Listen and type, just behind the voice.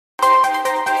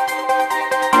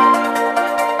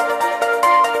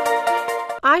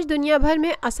दुनिया भर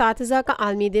में اساتذہ کا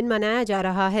عالمی دن منایا جا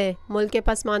رہا ہے۔ ملک کے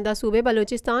پسماندہ صوبے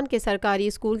بلوچستان کے سرکاری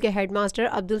اسکول کے ہیڈ ماسٹر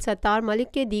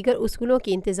عبدالستارملک کے دیگر اسکولوں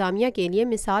کی انتظامیہ کے لیے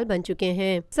مثال بن چکے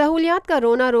ہیں۔ سہولیات کا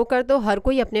رونا رو کر تو ہر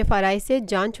کوئی اپنے فرائض سے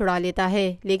جان چھڑا لیتا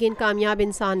ہے، لیکن کامیاب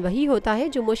انسان وہی ہوتا ہے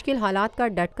جو مشکل حالات کا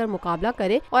ڈٹ کر مقابلہ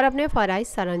کرے اور اپنے فرائض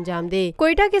سر انجام دے۔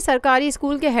 کوئٹہ کے سرکاری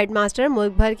اسکول کے ہیڈ ماسٹر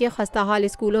ملک بھر کے خستہ حال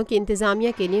اسکولوں کی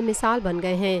انتظامیہ کے لیے مثال بن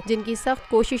گئے ہیں، جن کی سخت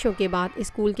کوششوں کے بعد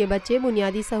اسکول کے بچے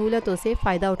بنیادی سہولتوں سے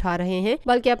فائدہ اٹھا رہے ہیں،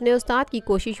 بلکہ اپنے استاد کی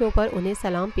کوششوں پر انہیں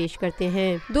سلام پیش کرتے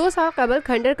ہیں۔ 2 سال قبل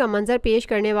کھنڈر کا منظر پیش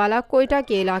کرنے والا کوئٹہ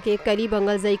کے علاقے قریب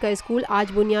انگلزئی کا اسکول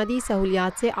آج بنیادی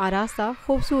سہولیات سے آراستہ،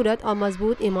 خوبصورت اور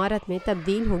مضبوط عمارت میں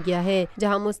تبدیل ہو گیا ہے۔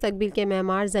 جہاں مستقبل کے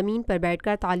معمار زمین پر بیٹھ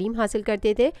کر تعلیم حاصل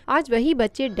کرتے تھے، آج وہی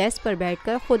بچے ڈیسک پر بیٹھ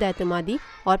کر خود اعتمادی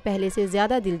اور پہلے سے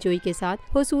زیادہ دلجوئی کے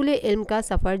ساتھ حصول علم کا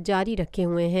سفر جاری رکھے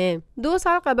ہوئے ہیں۔ 2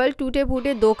 سال قبل ٹوٹے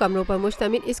پھوٹے 2 کمروں پر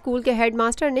مشتمل اسکول کے ہیڈ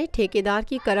ماسٹر نے ٹھیکیدار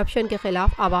کی کرپشن کے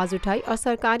خلاف آواز اٹھائی اور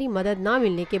سرکاری مدد نہ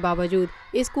ملنے کے باوجود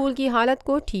اسکول کی حالت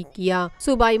کو ٹھیک کیا۔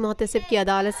 صوبائی محتسب کی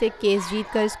عدالت سے کیس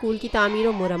جیت کر اسکول کی تعمیر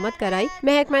و مرمت کرائی۔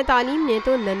 محکمہ تعلیم نے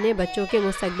تو ننھے بچوں کے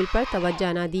مستقبل پر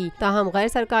توجہ نہ دی، تاہم غیر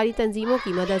سرکاری تنظیموں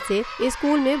کی مدد سے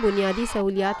اسکول میں بنیادی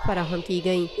سہولیات فراہم کی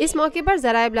گئیں۔ اس موقع پر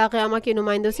ذرائع ابلاغ عامہ کے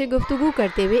نمائندوں سے گفتگو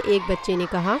کرتے ہوئے ایک بچے نے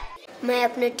کہا: میں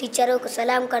اپنے ٹیچروں کو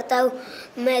سلام کرتا ہوں،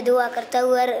 میں دعا کرتا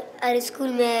ہوں ہر اسکول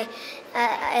میں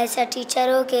ایسا ٹیچر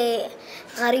ہو کہ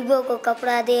غریبوں کو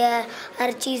کپڑا دے، ہر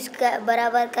چیز کا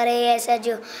برابر کرے، ایسا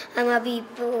جو ہم ابھی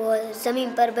زمین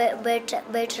پر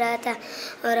بیٹھ رہا تھا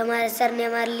اور ہمارے سر نے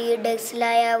ہمارے لیے ڈیسک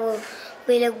لایا، وہ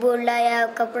بلیک بورڈ لایا،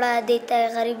 کپڑا دیتا ہے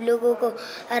غریب لوگوں کو،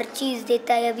 ہر چیز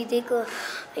دیتا ہے۔ ابھی دیکھو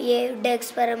یہ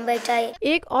ڈیسک پر ہم بیٹھا ہے۔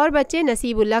 ایک اور بچے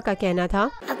نصیب اللہ کا کہنا تھا: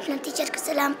 اپنا ٹیچر کو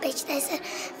سلام بھیجتا ہے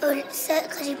سر، اور سر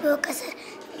غریبوں کا سر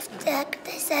افتخار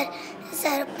کرتا ہے،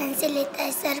 سر پینسل لیتا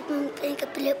ہے، سر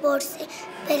بلیک بورڈ سے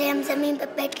پہلے ہم زمین پر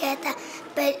بیٹھ گیا تھا،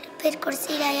 پھر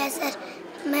کرسی لایا سر،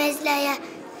 میز لایا،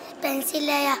 پینسل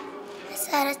لایا،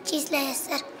 سارا چیز لایا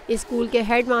سر۔ اسکول کے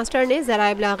ہیڈ ماسٹر نے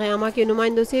ذرائع ابلاغ عامہ کے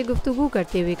نمائندوں سے گفتگو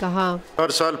کرتے ہوئے کہا: ہر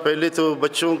سال پہلے تو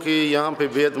بچوں کی یہاں پہ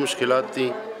بے حد مشکلات تھیں۔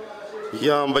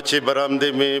 یہاں بچے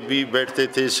برآمدے میں بھی بیٹھتے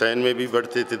تھے، سین میں بھی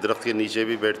بیٹھتے تھے، درخت کے نیچے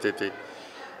بھی بیٹھتے تھے۔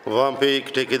 وہاں پہ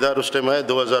ایک ٹھیکیدار اس ٹائم آیا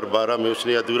 2012 میں، اس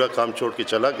نے ادھورا کام چھوڑ کے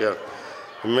چلا گیا۔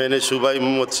 میں نے صوبائی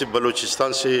محتسب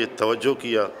بلوچستان سے توجہ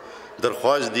کیا،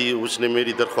 درخواست دی، اس نے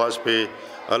میری درخواست پہ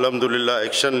الحمدللہ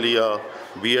ایکشن لیا،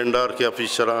 B&R کے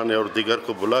افسران اور دیگر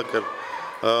کو بلا کر،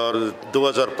 اور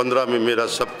 2015 میں میرا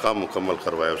سب کام مکمل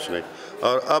کروایا اس نے۔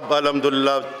 اور اب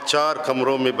الحمدللہ 4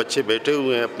 کمروں میں بچے بیٹھے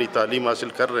ہوئے ہیں، اپنی تعلیم حاصل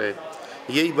کر رہے ہیں۔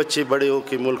 یہی بچے بڑے ہو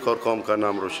کے ملک اور قوم کا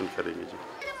نام روشن کریں گے۔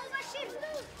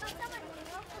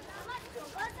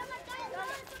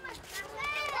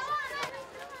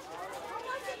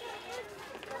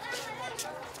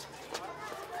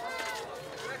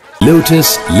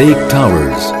 Lotus Lake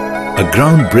Towers, a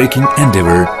groundbreaking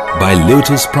endeavor by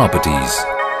Lotus Properties.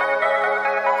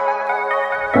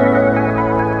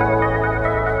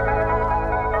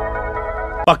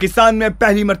 Pakistan میں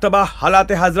پہلی مرتبہ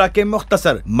حالات حاضرہ کے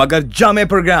مختصر مگر جامع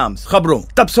پروگرامز، خبروں،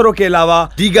 تبصروں کے علاوہ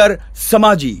دیگر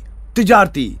سماجی،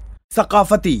 تجارتی،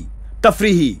 ثقافتی،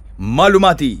 تفریحی،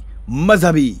 معلوماتی،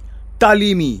 مذہبی،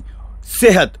 تعلیمی،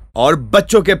 صحت اور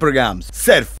بچوں کے پروگرامز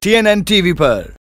صرف TNN TV پر۔